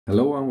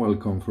Hello and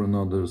welcome for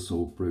another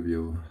soap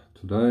review.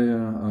 Today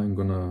I'm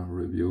gonna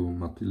review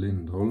Matti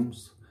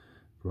Lindholm's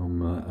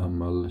from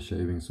ML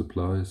Shaving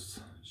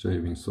Supplies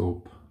shaving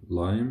soap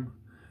Lime.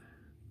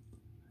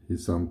 He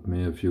sent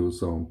me a few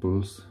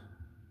samples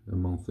a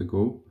month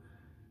ago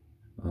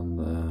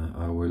and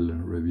I will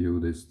review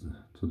this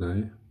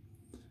today.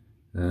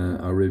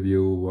 I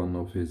review one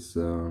of his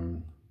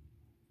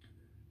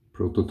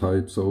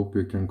prototype soap,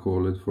 you can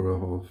call it,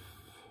 for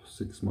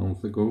 6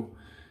 months ago.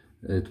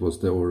 It was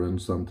the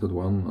orange scented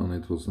one and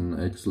it was an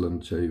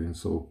excellent shaving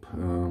soap.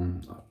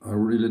 I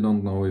really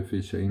don't know if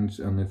he changed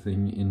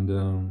anything in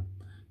the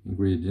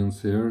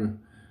ingredients here.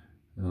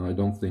 I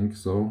don't think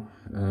so.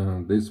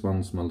 This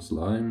one smells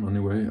lime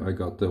anyway. I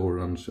got the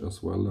orange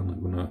as well and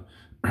I'm gonna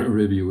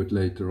review it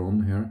later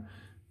on here.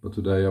 But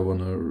today I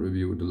wanna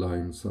review the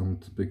lime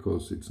scent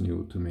because it's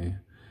new to me.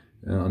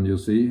 And you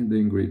see the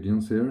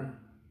ingredients here.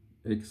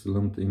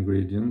 Excellent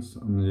ingredients,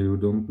 and you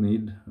don't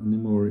need any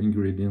more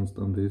ingredients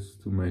than this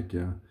to make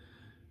a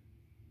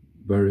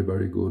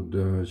very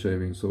good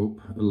shaving soap.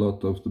 A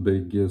lot of the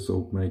big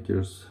soap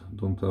makers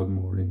don't have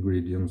more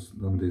ingredients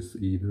than this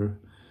either.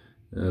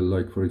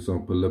 Like for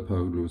example Le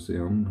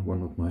Lucien,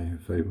 one of my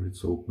favorite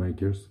soap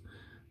makers,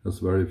 has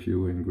very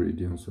few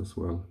ingredients as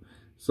well.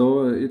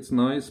 So it's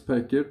nice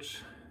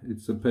package.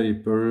 It's a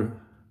paper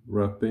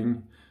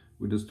wrapping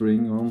with a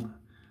string on,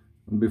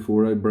 and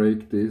before I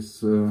break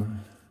this,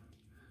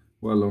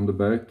 well, on the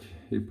back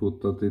he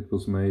put that it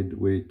was made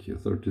week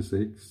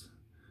 36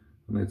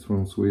 and it's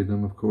from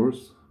Sweden, of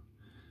course.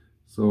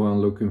 So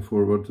I'm looking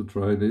forward to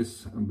try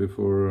this, and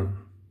before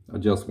I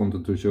just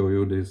wanted to show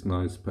you this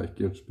nice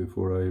package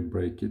before I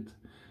break it.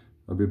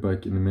 I'll be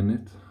back in a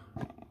minute.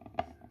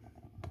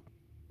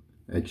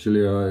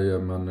 Actually I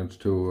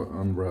managed to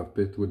unwrap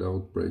it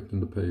without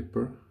breaking the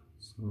paper,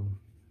 so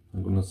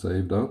I'm gonna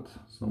save that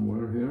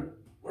somewhere here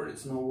where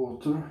it's no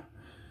water.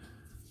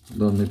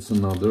 Then it's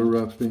another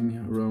wrapping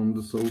around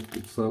the soap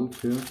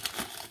itself here.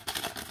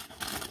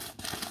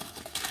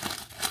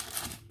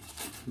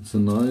 It's a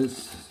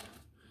nice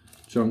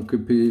chunky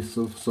piece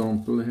of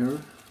sample here.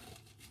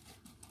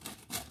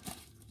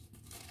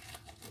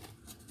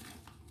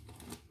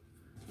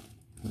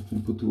 I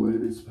can put away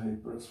this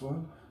paper as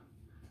well.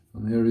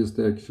 And here is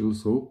the actual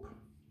soap.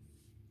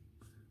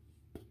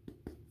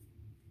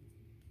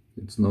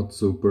 It's not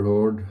super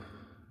hard,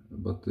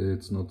 but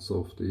it's not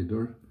soft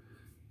either.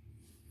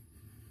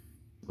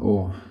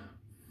 Oh,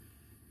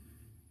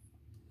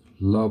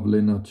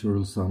 lovely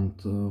natural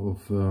scent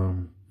of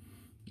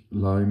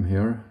lime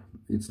here.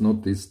 It's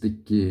not this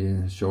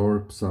sticky,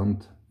 sharp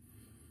scent.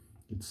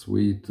 It's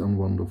sweet and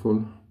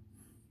wonderful.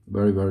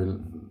 Very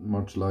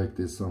much like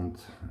this scent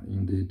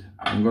indeed.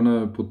 I'm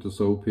gonna put the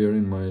soap here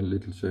in my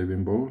little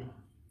shaving bowl.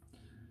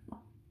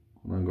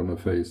 And I'm gonna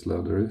face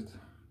lather it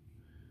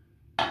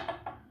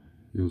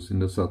using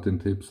the satin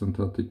tip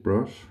synthetic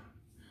brush.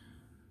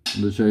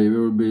 The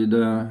shaver will be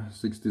the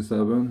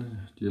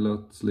 67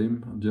 Gillette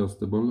Slim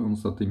adjustable on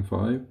setting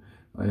 5.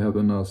 I have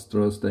an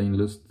Astra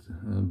stainless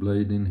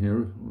blade in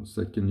here,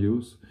 second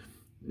use.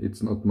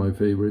 It's not my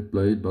favorite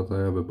blade, but I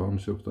have a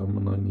bunch of them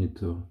and I need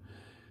to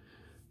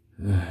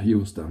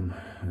use them.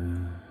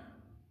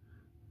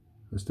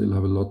 I still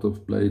have a lot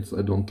of blades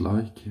I don't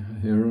like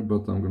here,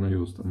 but I'm gonna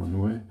use them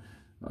anyway.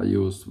 I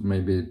use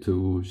maybe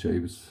 2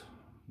 shaves,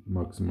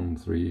 maximum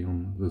 3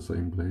 on the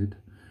same blade.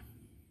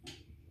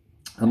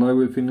 And I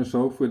will finish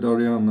off with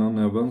Ariana and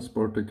Evans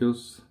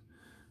Spartacus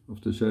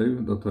of the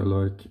shave that I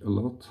like a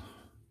lot.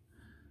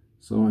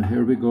 So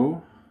here we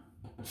go.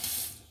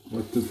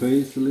 Wet the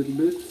face a little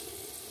bit.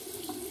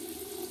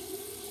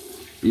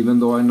 Even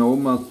though I know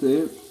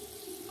Matti,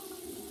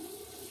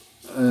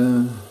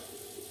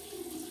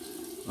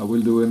 I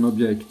will do an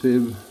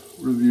objective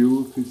review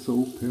of his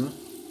soap here.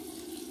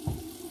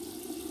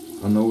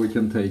 I know we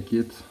can take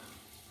it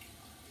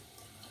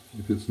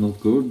if it's not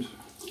good,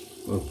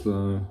 but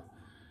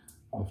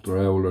after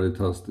I already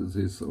tested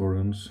this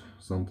orange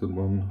scented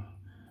one,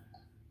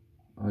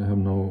 I have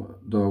no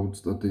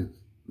doubts that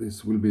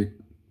this will be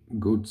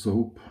good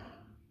soap.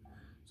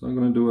 So I'm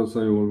gonna do as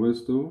I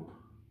always do.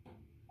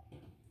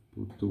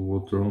 Put the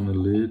water on a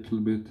little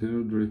bit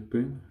here,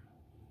 dripping.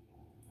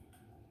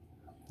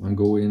 And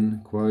go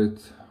in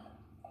quite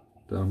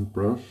damp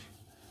brush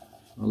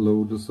and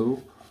load the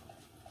soap.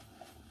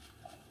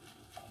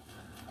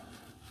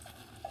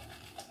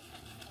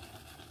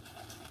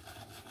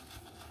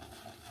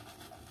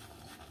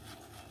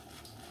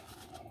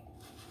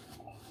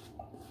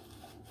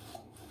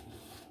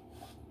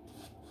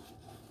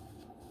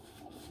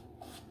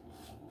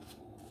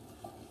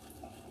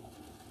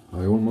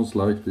 I almost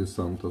like this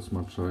scent as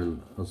much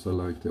as I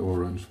like the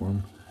orange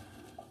one.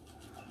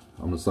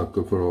 I'm a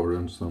sucker for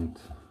orange scent.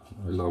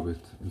 I love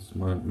it. It's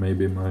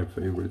maybe my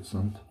favorite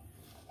scent.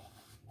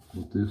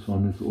 But this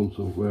one is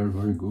also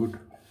very good.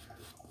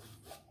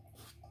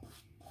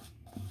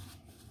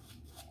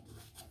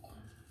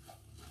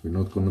 We're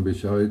not gonna be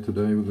shy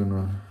today. We're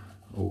gonna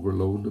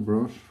overload the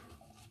brush.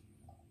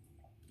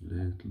 A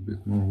little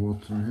bit more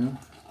water here.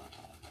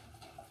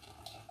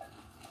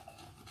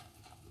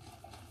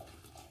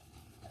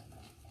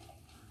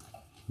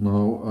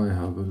 Now I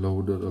have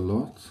loaded a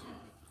lot.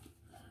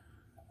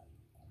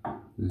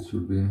 This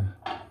should be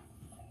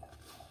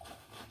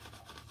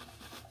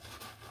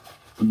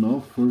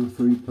enough for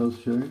 3 pass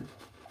chain.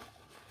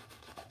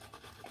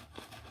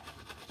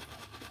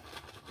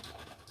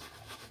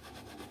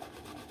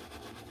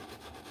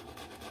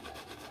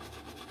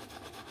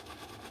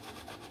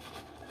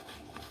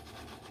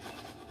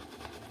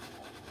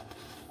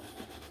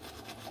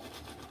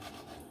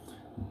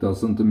 It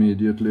doesn't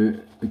immediately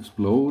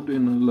explode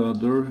in a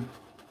ladder.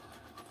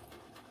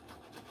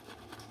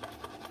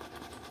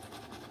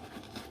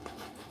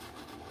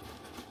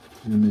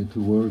 You need to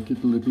work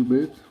it a little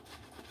bit.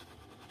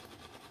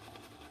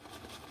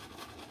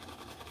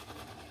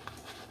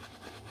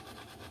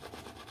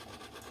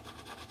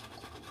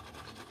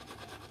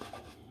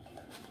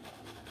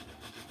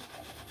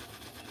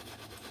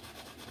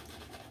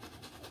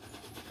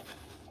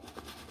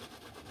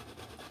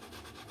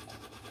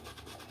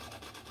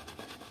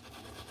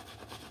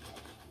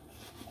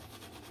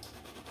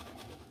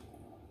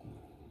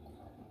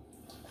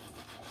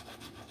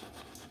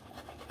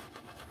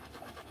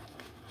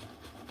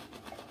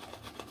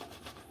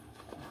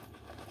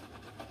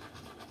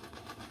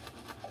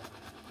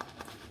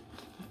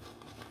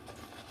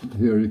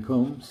 Here he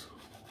comes.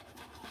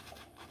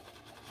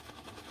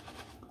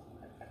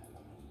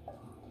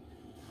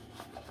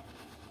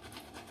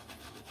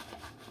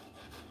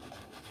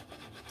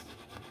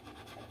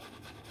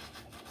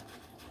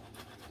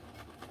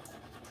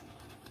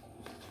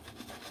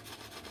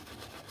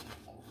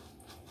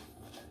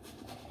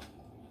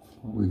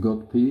 We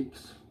got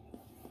peaks.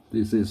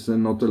 This is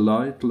not a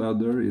light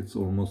ladder, it's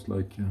almost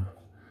like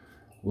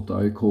what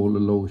I call a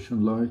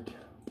lotion like.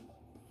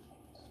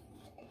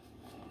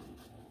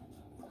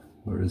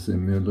 Very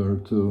similar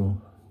to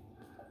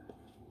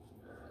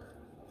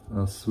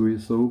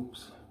Asui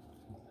soaps.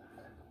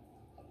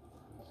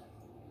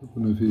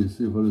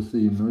 Benefici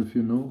Varesino, if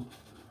you know.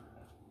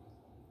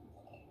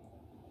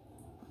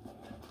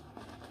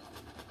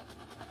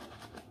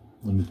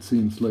 And it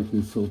seems like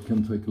this soap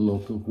can take a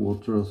lot of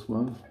water as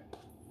well.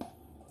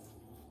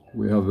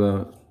 We have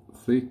a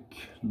thick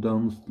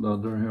dense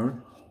ladder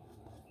here.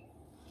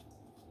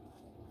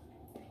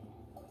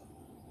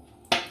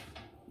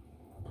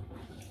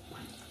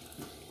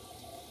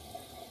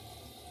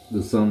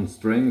 The sun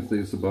strength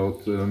is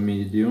about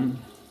medium,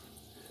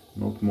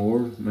 not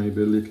more,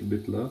 maybe a little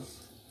bit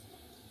less.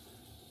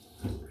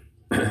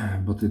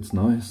 But it's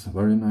nice,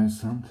 very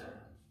nice scent.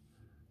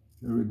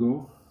 Here we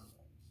go.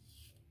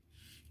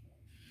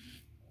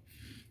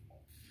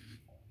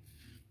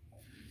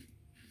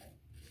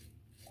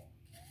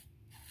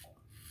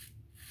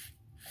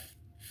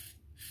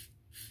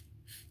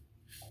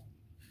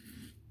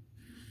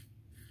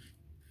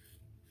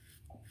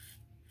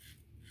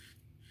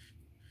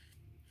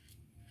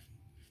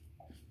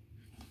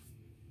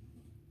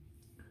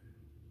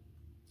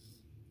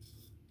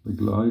 The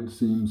glide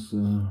seems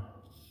very,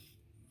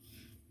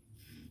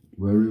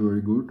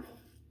 very good.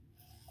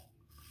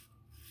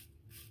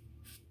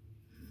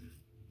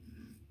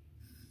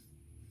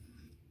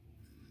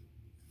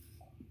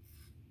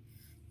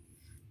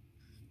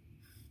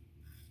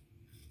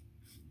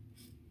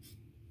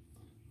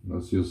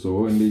 As you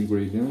saw in the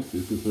ingredients,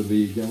 this is a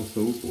vegan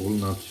soap, all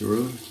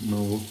natural,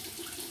 no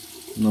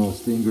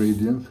nasty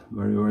ingredients,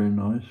 very, very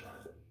nice.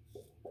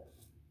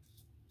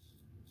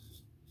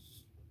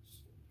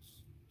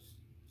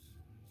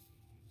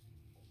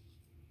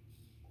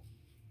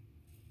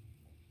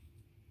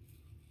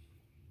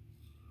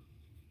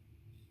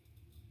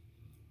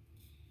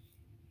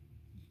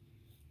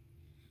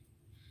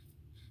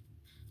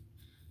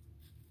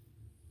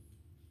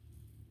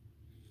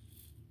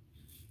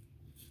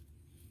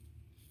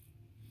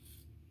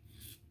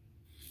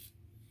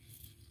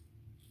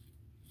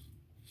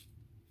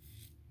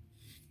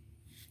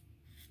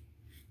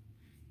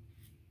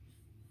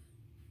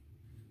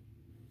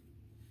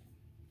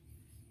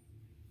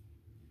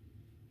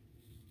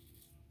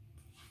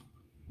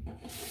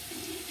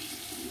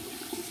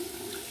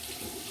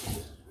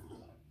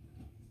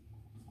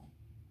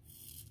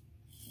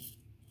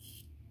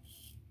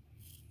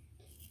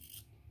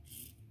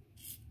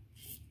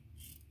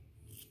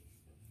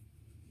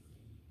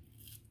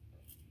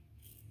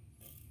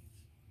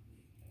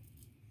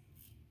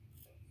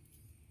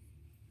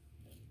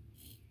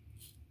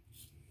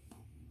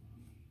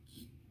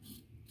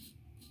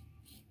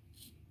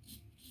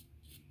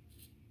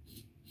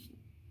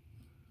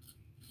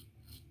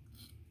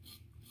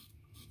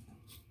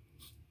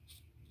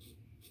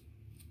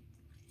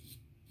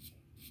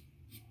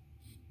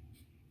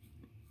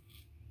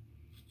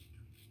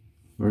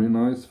 Very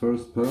nice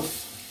first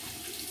pass.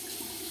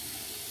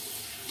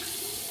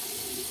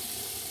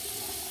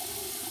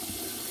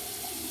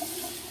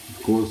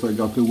 Of course I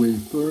got the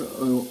wafer.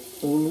 I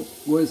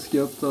always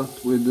get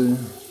that with the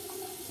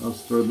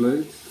Astra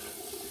blades.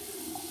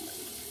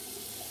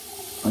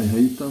 I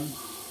hate them.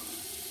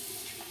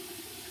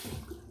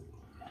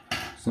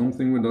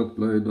 Something with that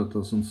blade that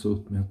doesn't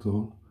suit me at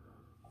all.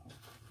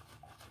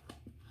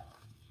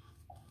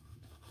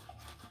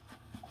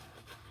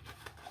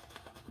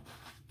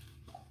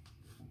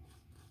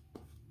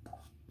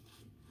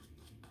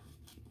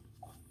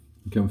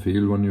 You can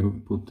feel when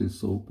you put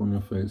this soap on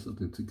your face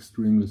that it's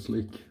extremely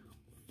slick.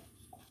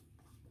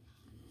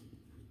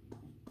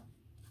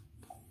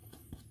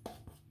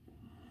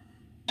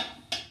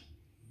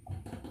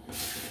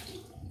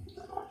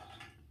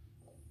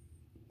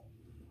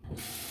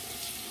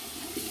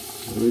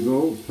 There we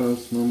go,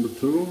 pass number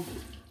 2.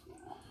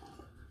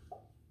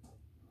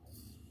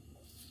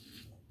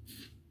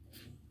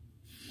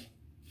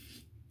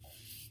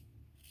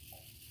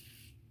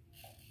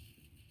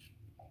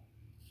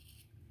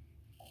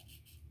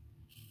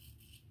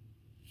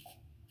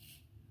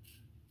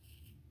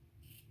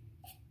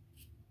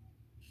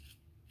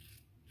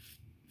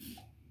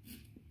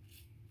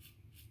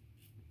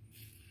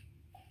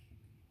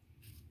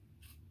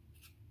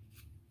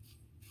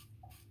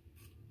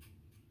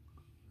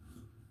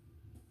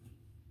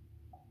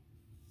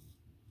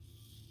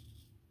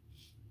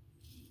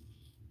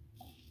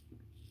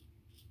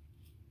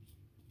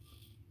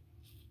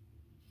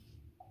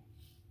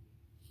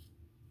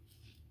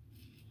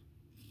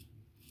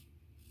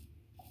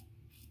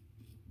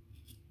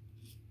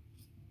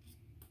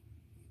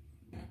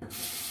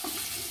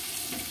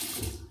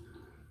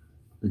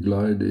 The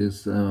glide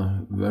is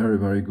very,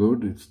 very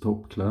good. It's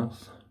top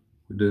class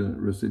with the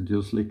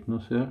residual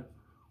slickness here.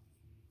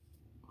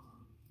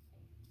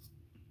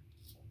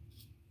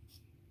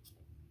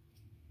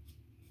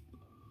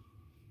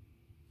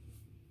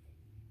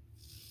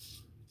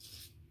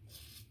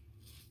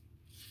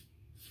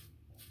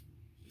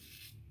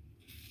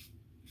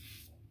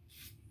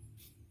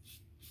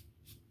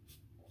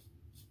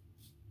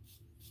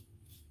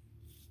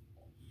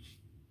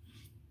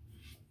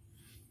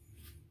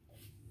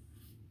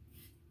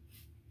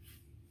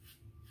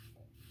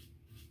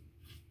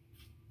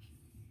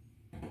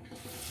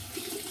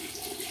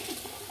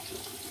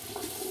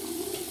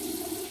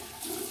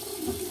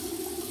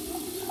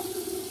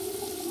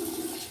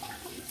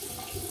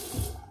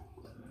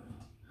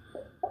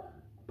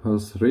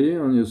 Pass 3,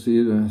 and you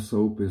see the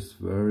soap is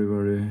very,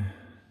 very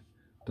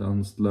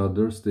dense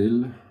lather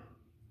still.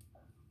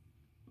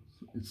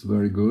 It's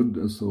very good,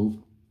 the soap,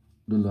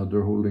 the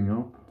lather holding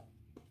up.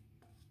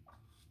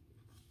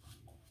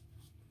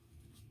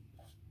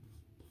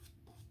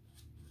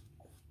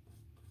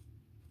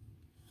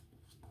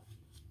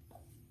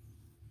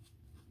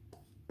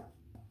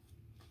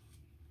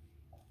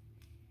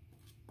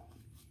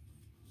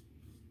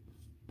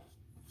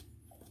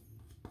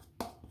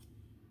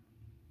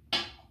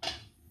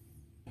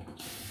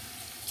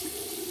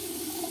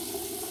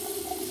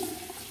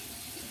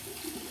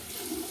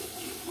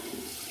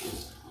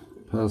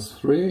 Pass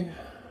 3.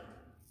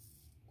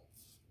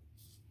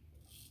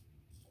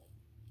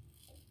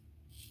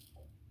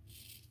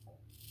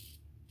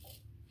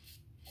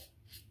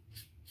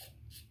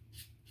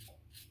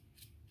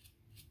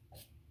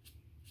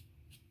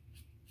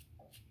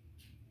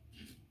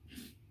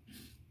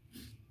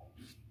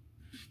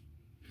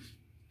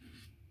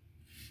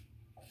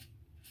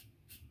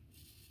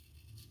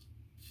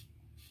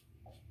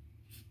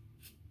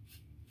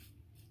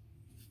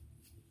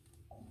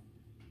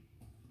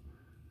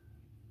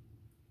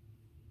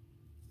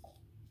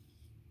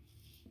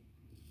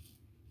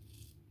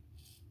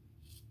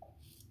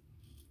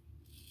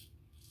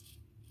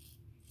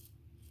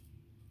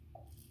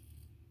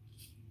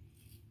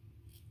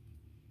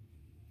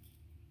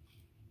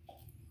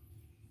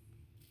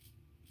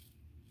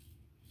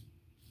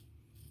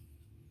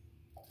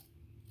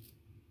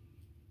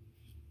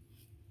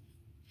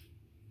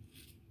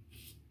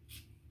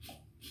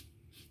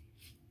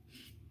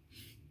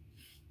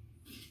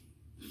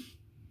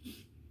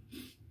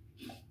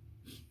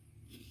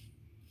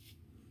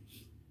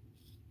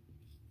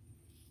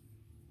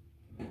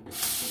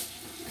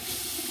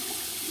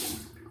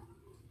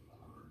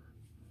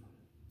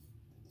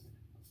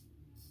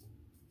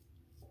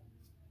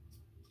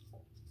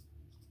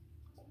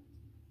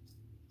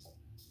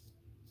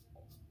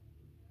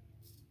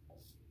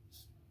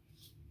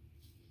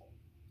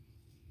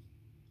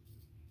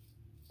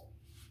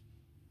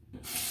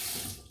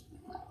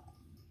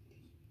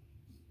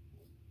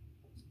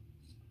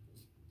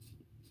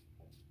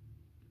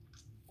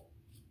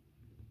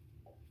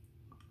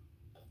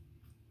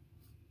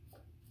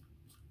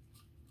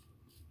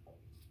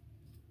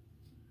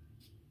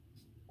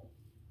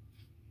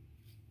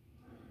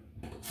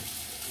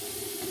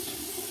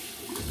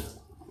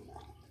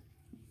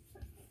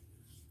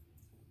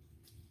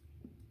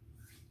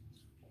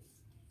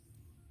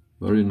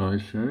 Very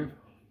nice shave.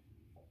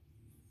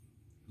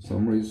 For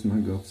some reason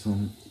I got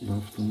some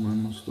left on my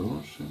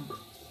moustache.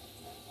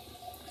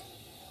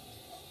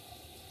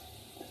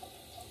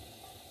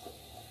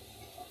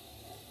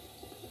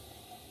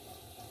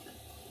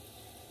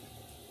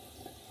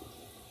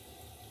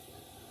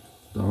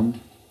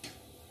 Done.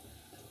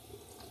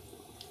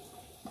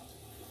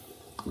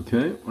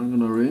 Okay, I'm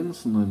gonna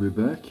rinse and I'll be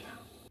back.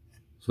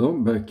 So,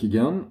 back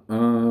again.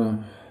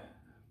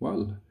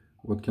 Well,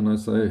 what can I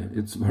say?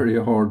 It's very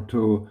hard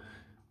to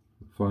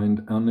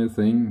find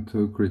anything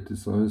to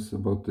criticize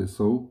about this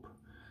soap,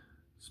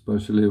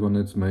 especially when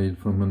it's made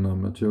from an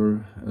amateur.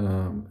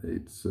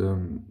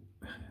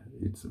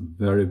 It's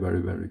very,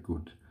 very, very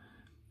good.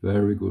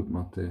 Very good,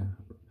 Matti.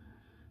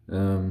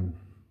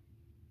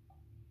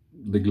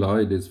 The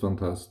glide is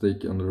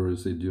fantastic, and the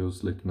residual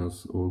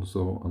slickness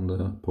also, and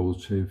the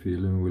post-shave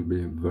feeling will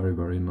be very,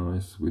 very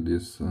nice with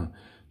this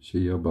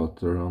shea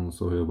butter and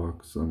soya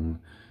wax and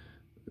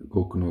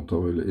coconut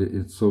oil.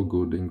 It's so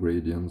good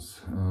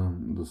ingredients.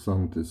 The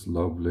scent is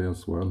lovely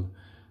as well.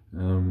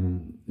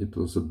 It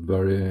was a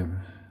very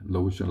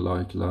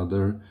lotion-like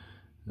lather.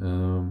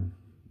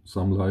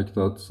 Some like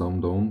that,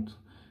 some don't.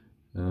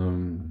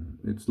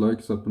 It's like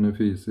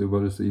Saponifici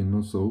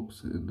Varesino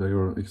soaps. They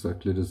are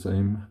exactly the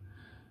same.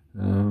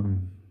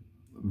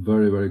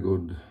 Very, very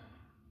good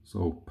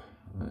soap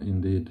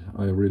indeed.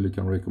 I really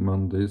can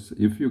recommend this.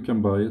 If you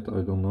can buy it,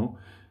 I don't know.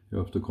 You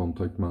have to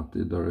contact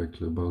Matti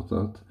directly about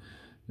that.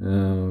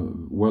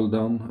 Well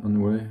done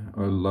anyway.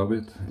 I love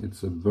it.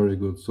 It's a very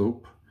good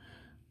soap.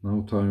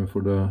 Now time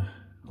for the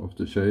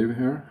aftershave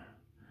here.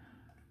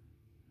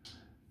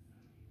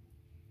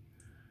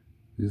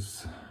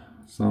 This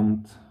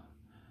scent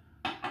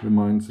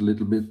reminds a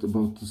little bit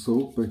about the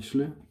soap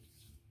actually.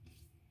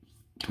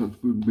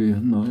 That would be a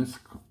nice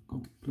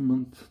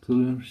compliment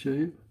to the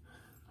shave.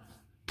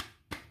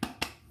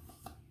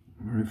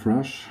 Very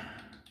fresh.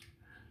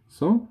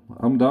 So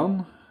I'm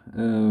done.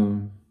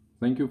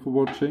 Thank you for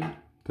watching.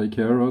 Take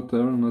care out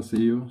there, and I'll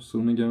see you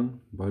soon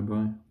again. Bye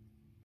bye.